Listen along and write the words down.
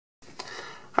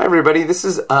everybody, this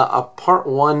is a part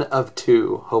one of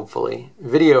two, hopefully,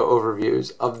 video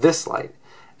overviews of this light.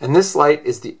 And this light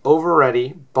is the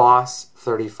Oveready Boss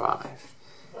 35.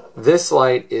 This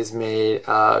light is made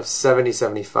of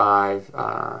 7075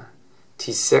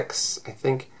 T6, I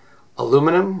think,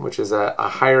 aluminum, which is a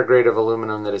higher grade of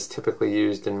aluminum that is typically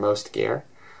used in most gear.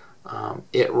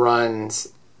 It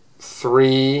runs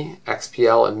 3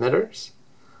 XPL emitters,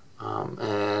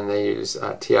 and they use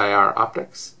TIR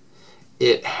optics.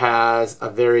 It has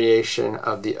a variation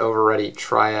of the Oveready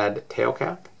Triad tail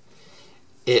cap.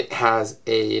 It has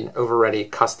an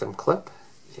Oveready custom clip.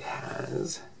 It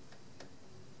has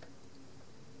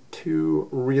 2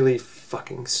 really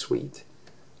fucking sweet,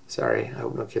 sorry, I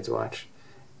hope no kids watch,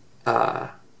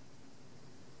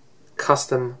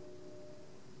 custom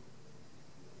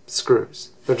screws.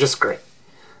 They're just great.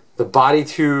 The body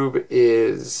tube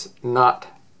is not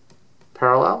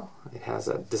parallel. It has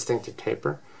a distinctive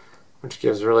taper, which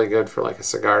gives really good for like a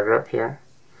cigar grip here.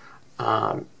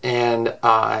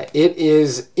 It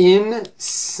is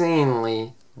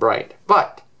insanely bright,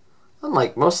 but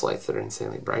unlike most lights that are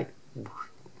insanely bright,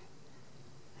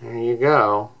 there you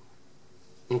go.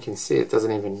 You can see it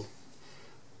doesn't even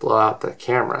blow out the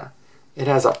camera. It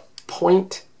has a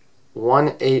 0.18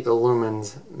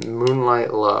 lumens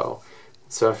moonlight low.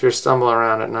 So if you're stumbling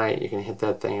around at night, you can hit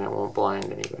that thing and it won't blind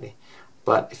anybody.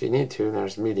 But if you need to,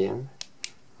 there's medium.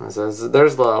 So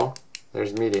there's low,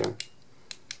 there's medium.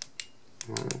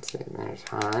 Let's see, there's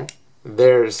high.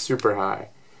 There's super high.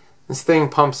 This thing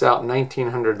pumps out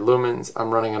 1900 lumens. I'm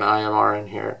running an IMR in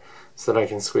here so that I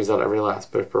can squeeze out every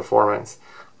last bit of performance.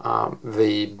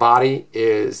 The body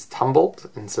is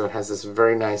tumbled, and so it has this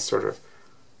very nice sort of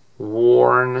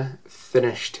worn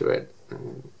finish to it.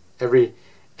 And every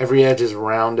edge is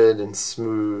rounded and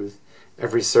smooth.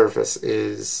 Every surface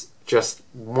is just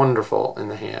wonderful in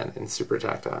the hand and super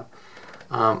tactile.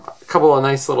 A couple of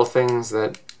nice little things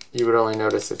that you would only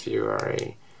notice if you are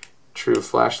a true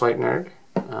flashlight nerd.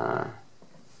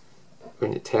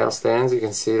 When your tail stands, you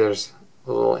can see there's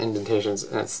little indentations,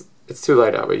 and it's too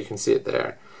light out, but you can see it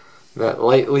there. That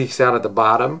light leaks out at the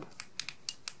bottom.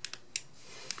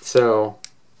 So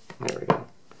there we go.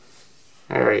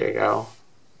 There you go.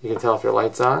 You can tell if your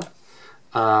light's on.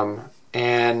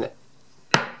 And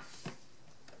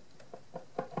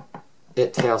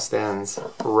it tail stands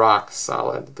rock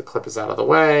solid. The clip is out of the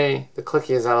way. The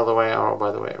clicky is out of the way. Oh,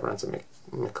 by the way, it runs a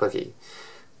McClicky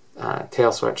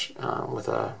tail switch with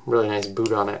a really nice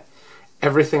boot on it.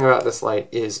 Everything about this light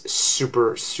is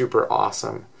super, super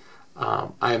awesome.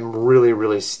 I'm really,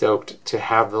 really stoked to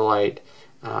have the light.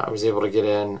 I was able to get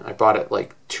in. I bought it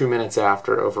like 2 minutes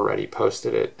after Oveready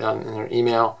posted it in their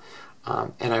email.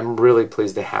 And I'm really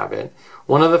pleased to have it.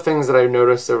 One of the things that I've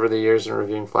noticed over the years in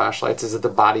reviewing flashlights is that the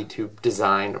body tube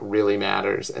design really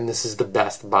matters, and this is the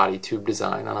best body tube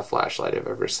design on a flashlight I've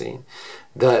ever seen.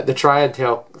 The Triad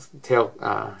tail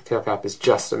cap is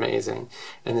just amazing,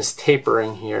 and this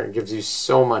tapering here gives you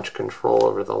so much control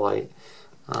over the light.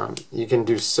 You can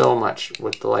do so much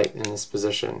with the light in this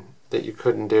position that you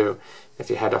couldn't do if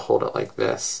you had to hold it like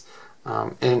this.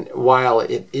 And while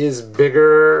it is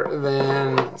bigger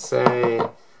than, say,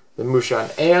 the Mushan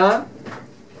Aeon,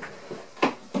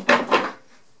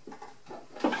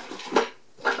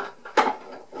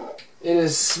 it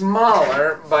is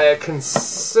smaller by a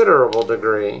considerable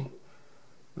degree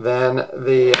than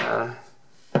the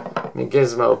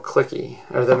Gizmo Clicky,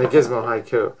 or the Gizmo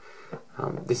Haiku.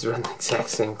 These run the exact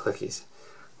same clickies,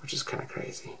 which is kind of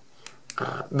crazy.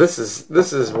 This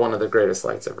is one of the greatest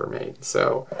lights ever made.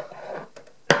 So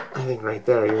I think right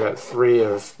there you got 3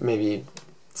 of maybe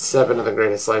 7 of the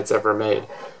greatest lights ever made.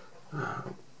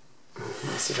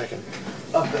 Let's see if I can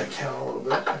up that count a little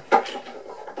bit.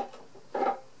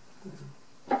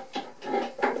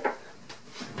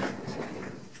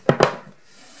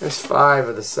 There's 5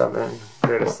 of the 7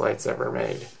 greatest lights ever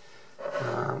made.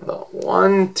 The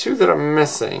 2 that I'm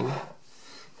missing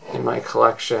in my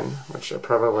collection, which I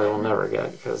probably will never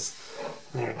get because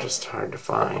they're just hard to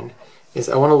find, is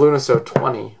I want a Lunaso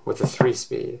 20 with a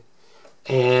 3-speed.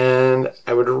 And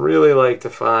I would really like to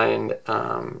find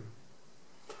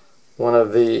one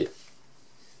of the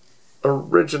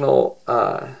original,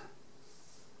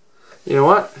 you know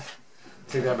what?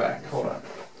 Take that back, hold on.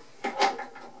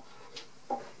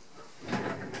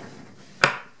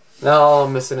 Now all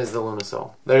I'm missing is the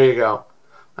Lunaso. There you go.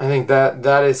 I think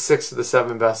that is 6 of the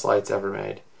 7 best lights ever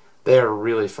made. They are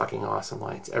really fucking awesome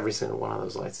lights. Every single one of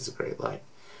those lights is a great light.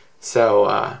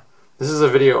 So this is a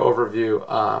video overview,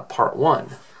 part 1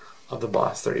 of the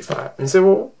Boss 35. And you say,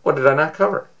 well, what did I not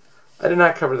cover? I did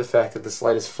not cover the fact that this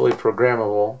light is fully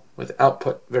programmable with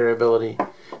output variability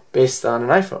based on an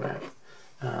iPhone app.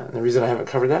 And the reason I haven't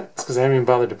covered that is because I haven't even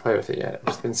bothered to play with it yet. I've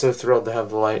just been so thrilled to have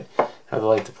the light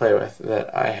to play with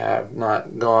that I have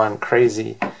not gone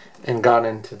crazy and gone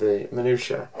into the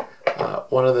minutia.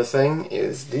 One other thing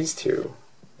is these two.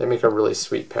 They make a really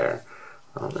sweet pair.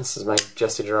 This is my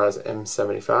Jesse Draws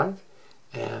M75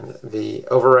 and the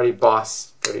Oveready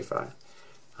Boss 35.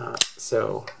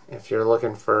 So if you're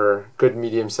looking for good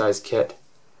medium-sized kit,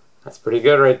 that's pretty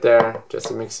good right there.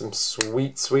 Jesse makes some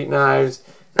sweet, sweet knives,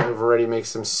 and Oveready makes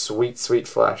some sweet, sweet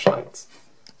flashlights.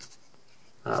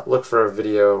 Look for a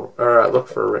video, or look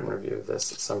for a written review of this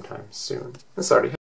sometime soon. It's already